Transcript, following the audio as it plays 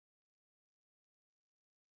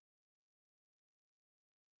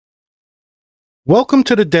Welcome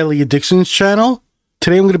to the Deadly Addictions channel.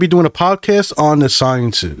 Today I'm going to be doing a podcast on the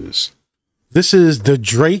sciences. This is the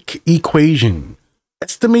Drake equation,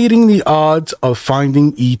 estimating the odds of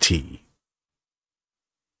finding ET.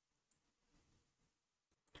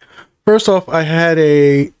 First off, I had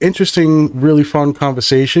a interesting, really fun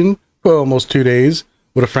conversation for almost 2 days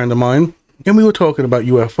with a friend of mine, and we were talking about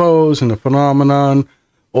UFOs and the phenomenon,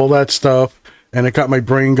 all that stuff. And it got my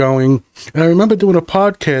brain going. And I remember doing a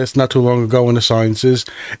podcast not too long ago in the sciences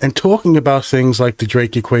and talking about things like the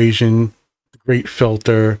Drake equation, the Great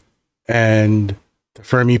Filter, and the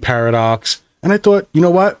Fermi paradox. And I thought, you know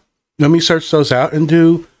what? Let me search those out and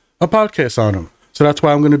do a podcast on them. So that's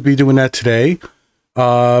why I'm going to be doing that today.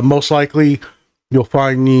 Most likely, you'll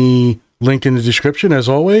find the link in the description as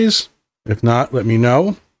always. If not, let me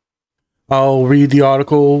know. I'll read the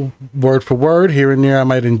article word for word. Here and there, I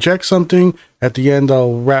might inject something. At the end,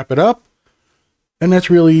 I'll wrap it up. And that's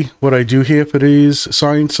really what I do here for these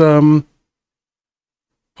science podcasts.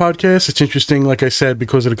 It's interesting, like I said,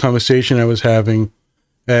 because of the conversation I was having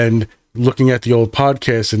and looking at the old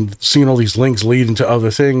podcasts and seeing all these links leading to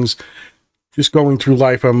other things. Just going through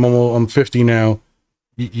life, I'm 50 now.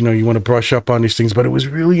 You know, you want to brush up on these things. But it was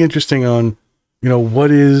really interesting on,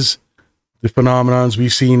 what is the phenomenons we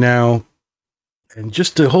see now. And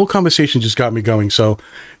just the whole conversation just got me going. So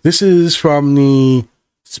this is from the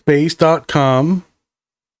space.com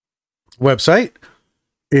website.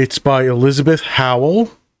 It's by Elizabeth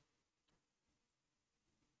Howell.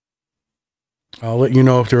 I'll let you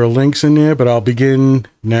know if there are links in there, but I'll begin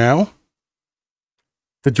now.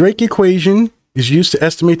 The Drake equation is used to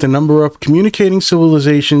estimate the number of communicating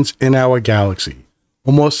civilizations in our galaxy.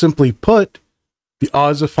 Or more simply put, the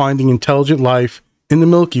odds of finding intelligent life in the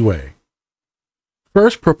Milky Way.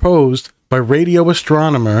 First proposed by radio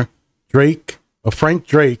astronomer Frank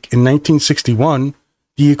Drake in 1961,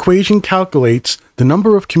 the equation calculates the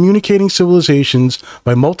number of communicating civilizations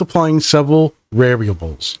by multiplying several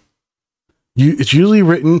variables. It's usually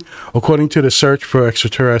written, according to the Search for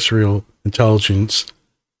Extraterrestrial Intelligence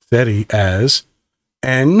study, as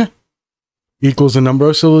N equals the number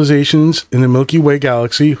of civilizations in the Milky Way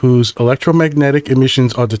galaxy whose electromagnetic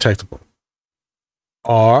emissions are detectable.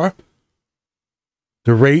 R,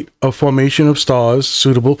 the rate of formation of stars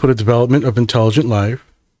suitable for the development of intelligent life.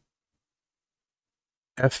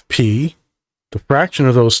 FP, the fraction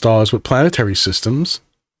of those stars with planetary systems.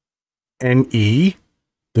 NE,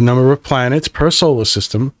 the number of planets per solar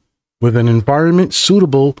system with an environment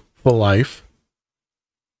suitable for life.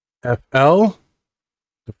 FL,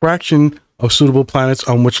 the fraction of suitable planets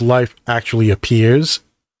on which life actually appears.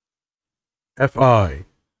 FI,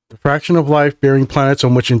 the fraction of life-bearing planets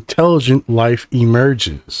on which intelligent life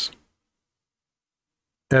emerges.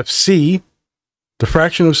 FC, the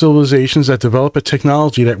fraction of civilizations that develop a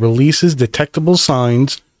technology that releases detectable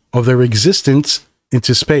signs of their existence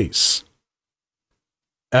into space.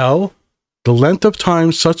 L, the length of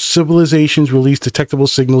time such civilizations release detectable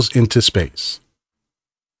signals into space.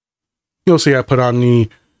 You'll see I put on the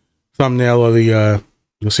thumbnail of the,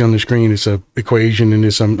 you'll see on the screen, it's an equation and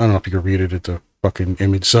it's, I don't know if you can read it at the fucking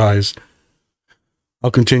image size. I'll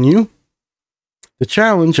continue. The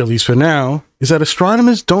challenge, at least for now, is that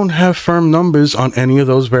astronomers don't have firm numbers on any of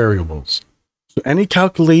those variables. So any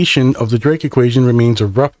calculation of the Drake equation remains a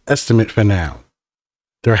rough estimate for now.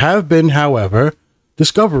 There have been, however,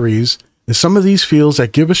 discoveries in some of these fields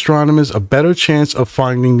that give astronomers a better chance of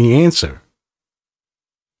finding the answer.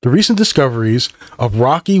 The recent discoveries of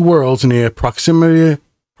rocky worlds near Proxima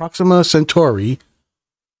Centauri,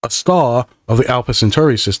 a star of the Alpha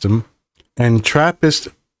Centauri system, and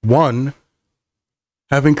TRAPPIST-1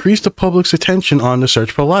 have increased the public's attention on the search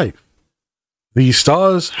for life. These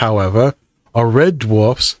stars, however, are red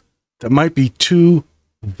dwarfs that might be too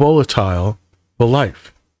volatile for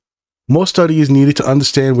life. More study is needed to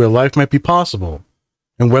understand where life might be possible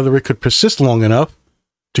and whether it could persist long enough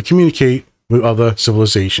to communicate with other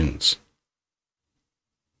civilizations.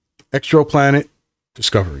 Exoplanet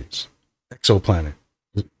discoveries.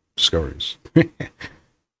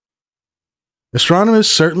 Astronomers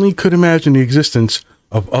certainly could imagine the existence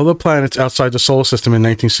of other planets outside the solar system in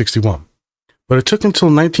 1961, but it took until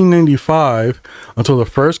 1995 until the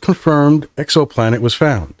first confirmed exoplanet was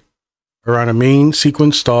found, around a main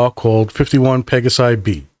sequence star called 51 Pegasi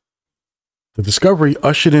b. The discovery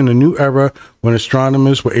ushered in a new era when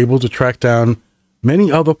astronomers were able to track down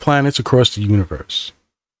many other planets across the universe.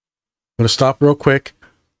 I'm going to stop real quick.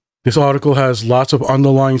 This article has lots of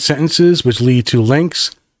underlying sentences which lead to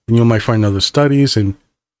links, and you might find other studies, and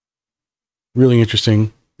really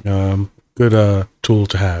interesting, good tool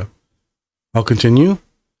to have. I'll continue.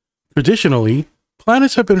 Traditionally,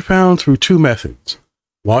 Planets have been found through two methods: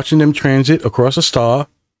 watching them transit across a star,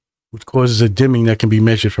 which causes a dimming that can be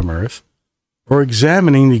measured from Earth, or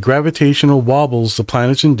examining the gravitational wobbles the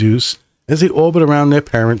planets induce as they orbit around their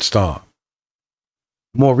parent star.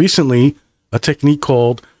 More recently, a technique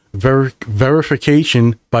called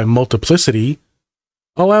verification by multiplicity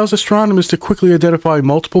allows astronomers to quickly identify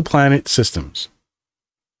multiple planet systems.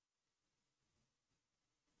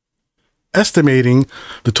 Estimating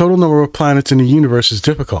the total number of planets in the universe is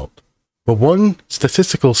difficult, but one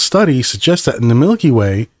statistical study suggests that in the Milky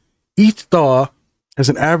Way, each star has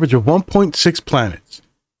an average of 1.6 planets,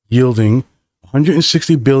 yielding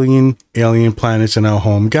 160 billion alien planets in our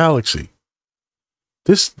home galaxy.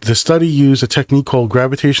 The study used a technique called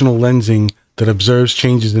gravitational lensing that observes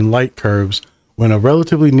changes in light curves when a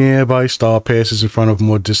relatively nearby star passes in front of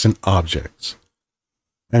more distant objects.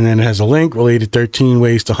 And then it has a link related 13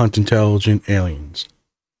 ways to hunt intelligent aliens.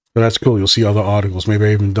 So that's cool. You'll see other articles. Maybe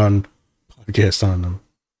I've even done podcasts on them.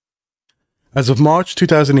 As of March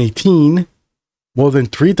 2018, more than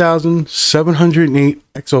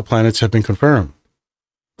 3,708 exoplanets have been confirmed.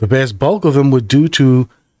 The vast bulk of them were due to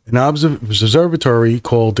an observatory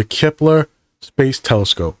called the Kepler Space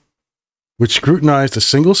Telescope, which scrutinized a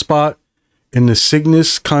single spot in the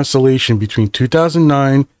Cygnus constellation between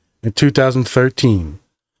 2009 and 2013,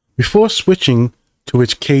 before switching to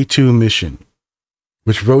its K2 mission,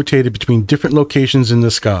 which rotated between different locations in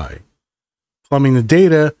the sky. Plumbing the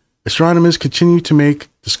data, astronomers continue to make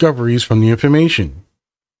discoveries from the information.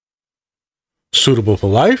 Suitable for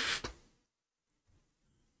life?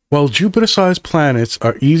 While Jupiter-sized planets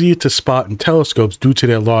are easier to spot in telescopes due to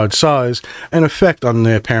their large size and effect on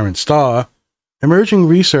their parent star, emerging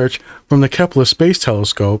research from the Kepler Space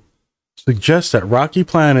Telescope suggests that rocky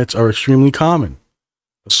planets are extremely common.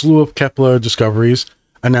 A slew of Kepler discoveries,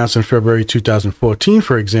 announced in February 2014,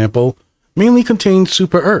 for example, mainly contain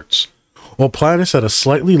super-Earths, or planets that are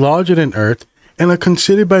slightly larger than Earth and are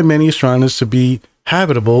considered by many astronomers to be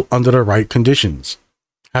habitable under the right conditions.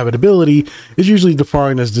 Habitability is usually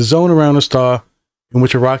defined as the zone around a star in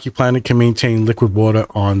which a rocky planet can maintain liquid water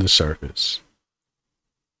on the surface.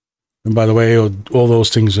 And by the way, all those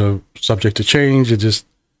things are subject to change. It's just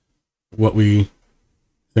what we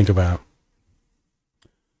think about.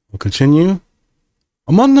 We'll continue.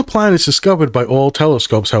 Among the planets discovered by all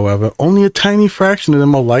telescopes, however, only a tiny fraction of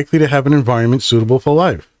them are likely to have an environment suitable for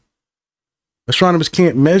life. Astronomers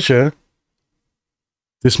can't measure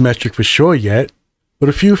this metric for sure yet, but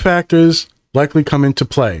a few factors likely come into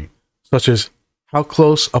play, such as how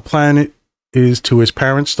close a planet is to its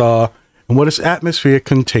parent star and what its atmosphere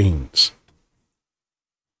contains.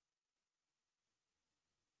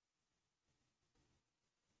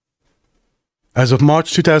 As of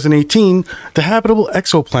March 2018, the Habitable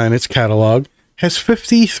Exoplanets catalog has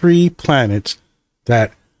 53 planets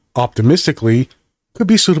that, optimistically, could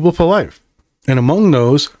be suitable for life, and among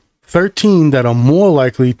those, 13 that are more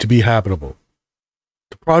likely to be habitable.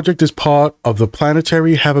 The project is part of the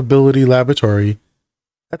Planetary Habitability Laboratory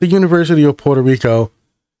at the University of Puerto Rico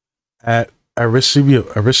at Arecibo.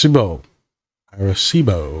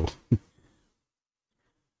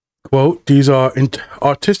 Quote, these are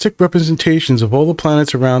artistic representations of all the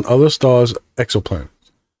planets around other stars' exoplanets,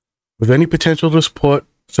 with any potential to support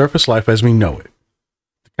surface life as we know it.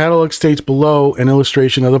 The catalog states below an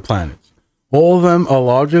illustration of the planets. All of them are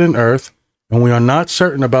larger than Earth, and we are not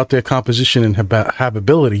certain about their composition and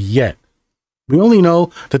habitability yet. We only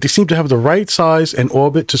know that they seem to have the right size and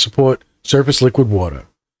orbit to support surface liquid water.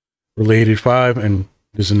 Related 5, and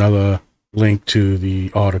there's another link to the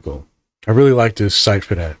article. I really like this site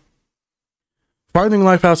for that. Finding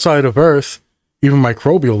life outside of Earth, even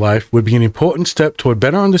microbial life, would be an important step toward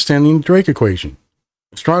better understanding the Drake equation.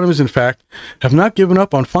 Astronomers, in fact, have not given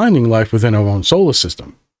up on finding life within our own solar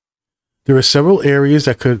system. There are several areas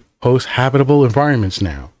that could host habitable environments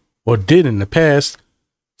now, or did in the past,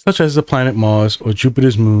 such as the planet Mars or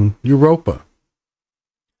Jupiter's moon, Europa.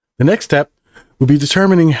 The next step would be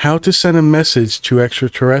determining how to send a message to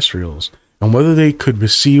extraterrestrials and whether they could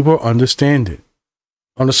receive or understand it.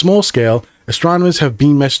 On a small scale, astronomers have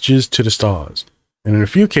beamed messages to the stars, and in a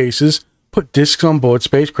few cases, put disks on board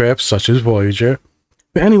spacecraft such as Voyager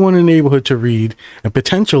for anyone in the neighborhood to read and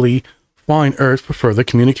potentially find Earth for further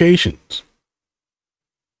communications.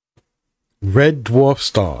 Red dwarf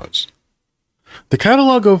stars. The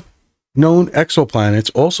catalog of known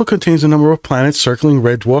exoplanets also contains a number of planets circling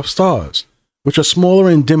red dwarf stars, which are smaller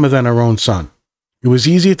and dimmer than our own sun. It was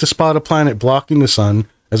easier to spot a planet blocking the sun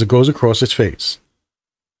as it goes across its face.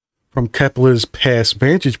 From Kepler's past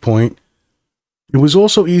vantage point, it was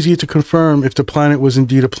also easier to confirm if the planet was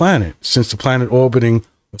indeed a planet, since the planet orbiting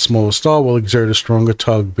A smaller star will exert a stronger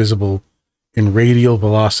tug visible in radial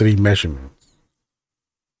velocity measurements.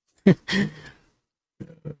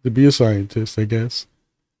 To be a scientist, I guess.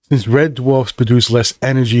 Since red dwarfs produce less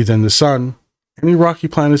energy than the sun, any rocky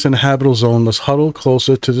planets in the habitable zone must huddle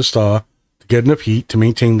closer to the star to get enough heat to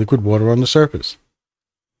maintain liquid water on the surface.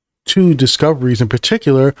 Two discoveries in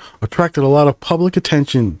particular attracted a lot of public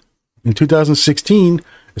attention. In 2016,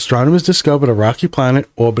 astronomers discovered a rocky planet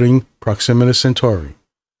orbiting Proxima Centauri,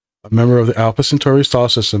 a member of the Alpha Centauri star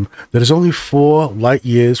system that is only 4 light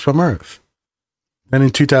years from Earth. Then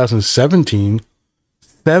in 2017,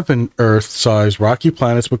 7 Earth-sized rocky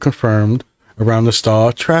planets were confirmed around the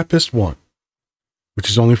star TRAPPIST-1, which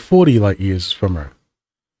is only 40 light years from Earth.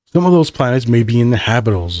 Some of those planets may be in the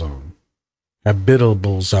habitable zone.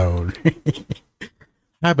 Habitable zone.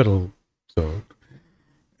 Habitable zone.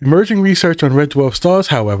 Emerging research on red dwarf stars,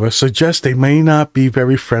 however, suggests they may not be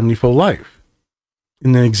very friendly for life.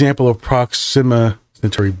 In the example of Proxima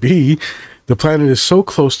Centauri b, the planet is so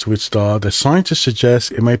close to its star that scientists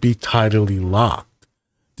suggest it might be tidally locked.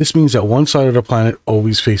 This means that one side of the planet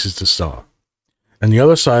always faces the star, and the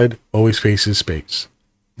other side always faces space.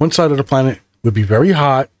 One side of the planet would be very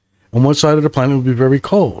hot, and one side of the planet would be very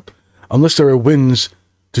cold, unless there are winds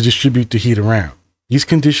to distribute the heat around. These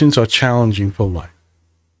conditions are challenging for life.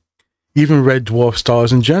 Even red dwarf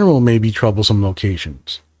stars in general may be troublesome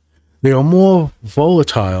locations. They are more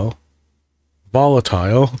volatile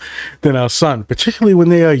than our sun, particularly when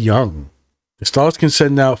they are young. The stars can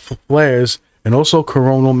send out flares and also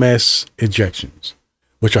coronal mass ejections,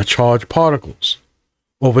 which are charged particles.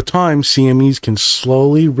 Over time, CMEs can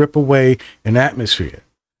slowly rip away an atmosphere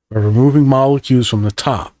by removing molecules from the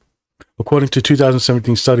top, according to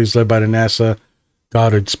 2017 studies led by the NASA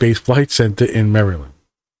Goddard Space Flight Center in Maryland.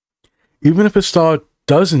 Even if a star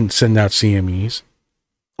doesn't send out CMEs,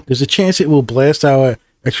 there's a chance it will blast out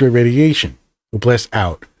X-ray radiation, which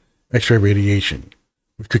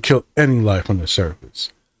could kill any life on the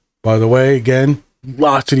surface. By the way, again,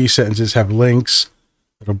 lots of these sentences have links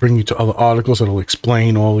that'll bring you to other articles that'll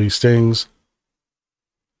explain all these things.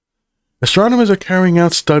 Astronomers are carrying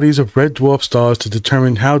out studies of red dwarf stars to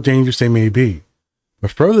determine how dangerous they may be,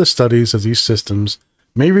 but further studies of these systems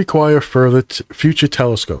may require future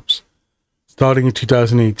telescopes. Starting in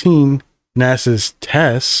 2018, NASA's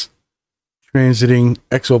TESS, Transiting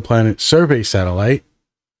Exoplanet Survey Satellite,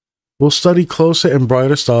 will study closer and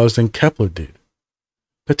brighter stars than Kepler did,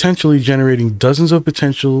 potentially generating dozens of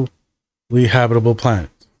potentially habitable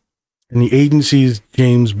planets. And the agency's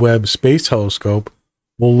James Webb Space Telescope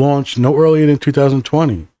will launch no earlier than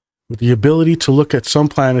 2020, with the ability to look at some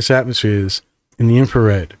planets' atmospheres in the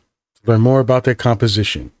infrared to learn more about their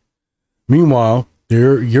composition. Meanwhile,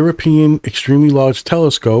 their European Extremely Large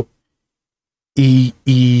Telescope,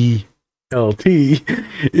 EELT,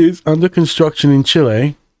 is under construction in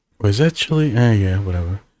Chile. Or is that Chile? Yeah,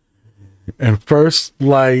 whatever. And first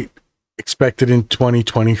light expected in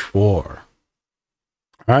 2024.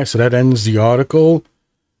 All right, so that ends the article.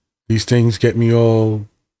 These things get me all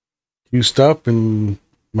used up and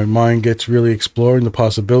my mind gets really exploring the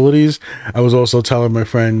possibilities. I was also telling my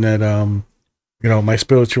friend that, my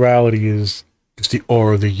spirituality is just the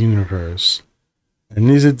aura of the universe. And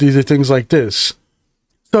these are things like this.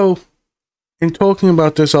 So in talking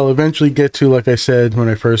about this, I'll eventually get to, like I said, when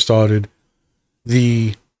I first started,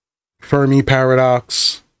 the Fermi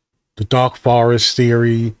paradox, the dark forest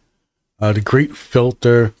theory, the great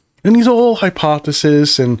filter, and these are all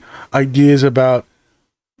hypotheses and ideas about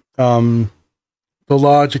the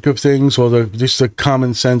logic of things, or just the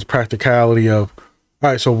common sense practicality of,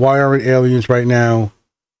 all right, so why aren't aliens right now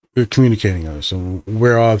communicating us, and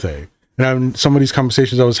where are they? And some of these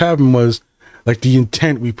conversations I was having was like the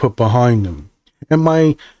intent we put behind them, and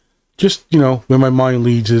where my mind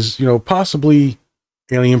leads is, possibly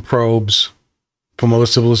alien probes from other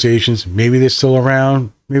civilizations. Maybe they're still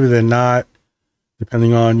around, maybe they're not,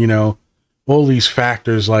 depending on, all these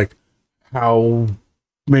factors, like how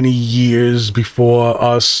many years before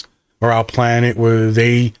us or our planet were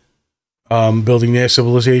they building their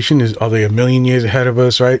civilization. Are they a million years ahead of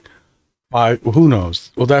us, right? Who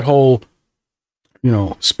knows? Well, that whole,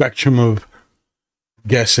 spectrum of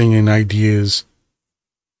guessing and ideas,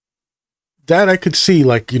 that I could see,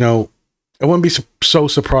 like, I wouldn't be so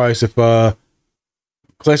surprised if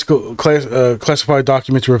classified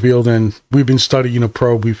documents revealed, and we've been studying a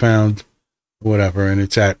probe we found, whatever, and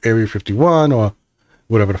it's at Area 51 or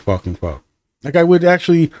whatever the fucking fuck. Like, I would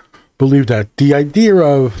actually believe that. The idea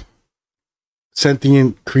of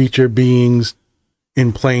sentient creature beings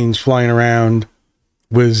in planes flying around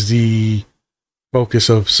was the focus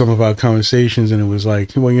of some of our conversations, and it was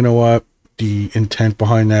like, well, you know what? the intent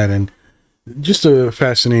behind that, and just a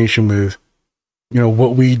fascination with,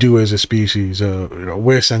 what we do as a species.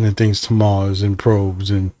 We're sending things to Mars and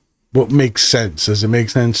probes, and what makes sense. Does it make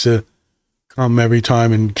sense to come every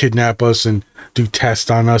time and kidnap us and do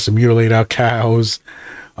tests on us and mutilate our cows?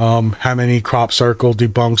 How many crop circle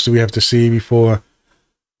debunks do we have to see before?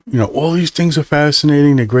 All these things are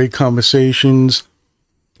fascinating. They're great conversations.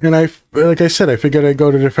 And like I said, I figured I'd go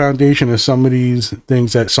to the foundation of some of these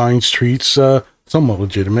things that science treats somewhat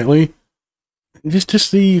legitimately.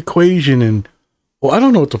 Just the equation, and I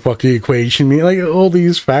don't know what the fuck the equation means. Like, all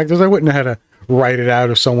these factors, I wouldn't know how to write it out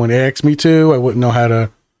if someone asked me to. I wouldn't know how to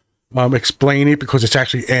explain it, because it's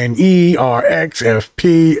actually NERXFP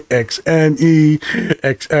XNE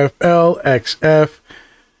XFL XF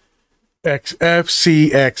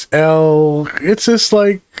XFCXL. It's just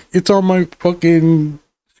like, it's on my fucking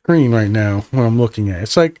screen right now when I'm looking at it.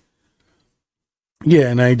 It's like, yeah,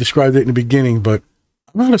 and I described it in the beginning, but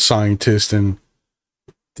I'm not a scientist, and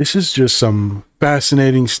this is just some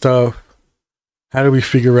fascinating stuff. How do we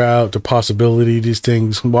figure out the possibility of these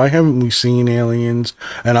things? Why haven't we seen aliens?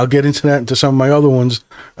 And I'll get into that, into some of my other ones,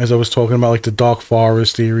 as I was talking about, like the dark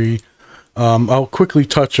forest theory. I'll quickly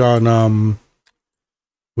touch on,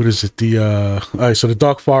 what is it? All right, so the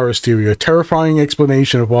dark forest theory, a terrifying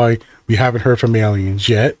explanation of why we haven't heard from aliens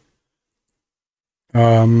yet.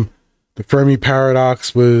 The Fermi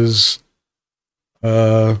paradox was,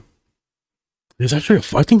 there's actually,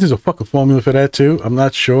 I think there's a fucking formula for that too. I'm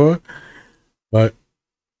not sure. But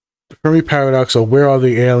the Fermi paradox, or where are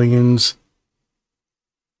the aliens?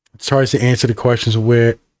 It tries to answer the questions of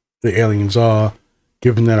where the aliens are,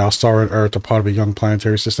 given that our star and Earth are part of a young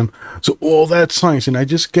planetary system. So all that science, and I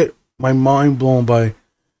just get my mind blown by,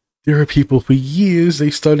 there are people for years,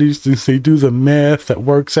 they study this, they do the math that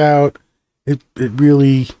works out. It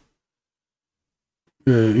really,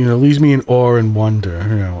 leaves me in awe and wonder.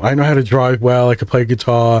 I know how to drive well. I can play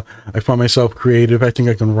guitar. I find myself creative. I think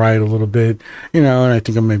I can write a little bit, and I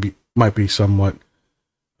think I might be somewhat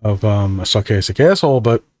of a sarcastic asshole,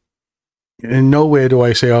 but in nowhere do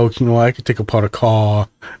I say, I could take apart a car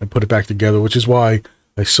and put it back together, which is why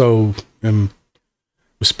I so am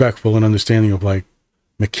respectful and understanding of like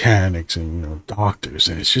mechanics and, doctors.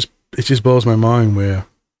 And it just blows my mind where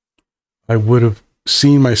I would have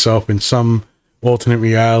seen myself in some alternate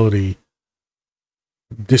reality.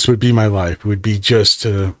 This would be my life. It would be just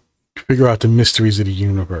to figure out the mysteries of the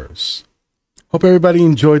universe. Hope everybody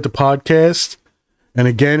enjoyed the podcast. And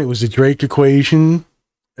again, it was the Drake equation,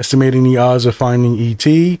 estimating the odds of finding ET,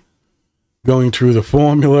 going through the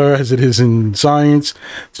formula as it is in science,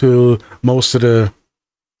 to most of the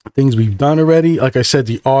things we've done already. Like I said,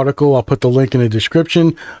 the article, I'll put the link in the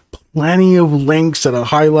description. Plenty of links that are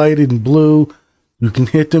highlighted in blue. You can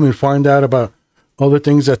hit them and find out about other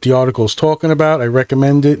things that the article is talking about. I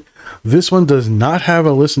recommend it. This one does not have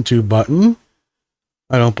a listen to button,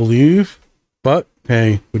 I don't believe, but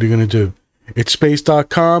hey, what are you going to do? It's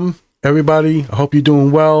space.com. Everybody, I hope you're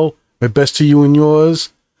doing well. My best to you and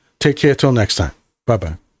yours. Take care till next time.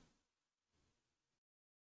 Bye-bye.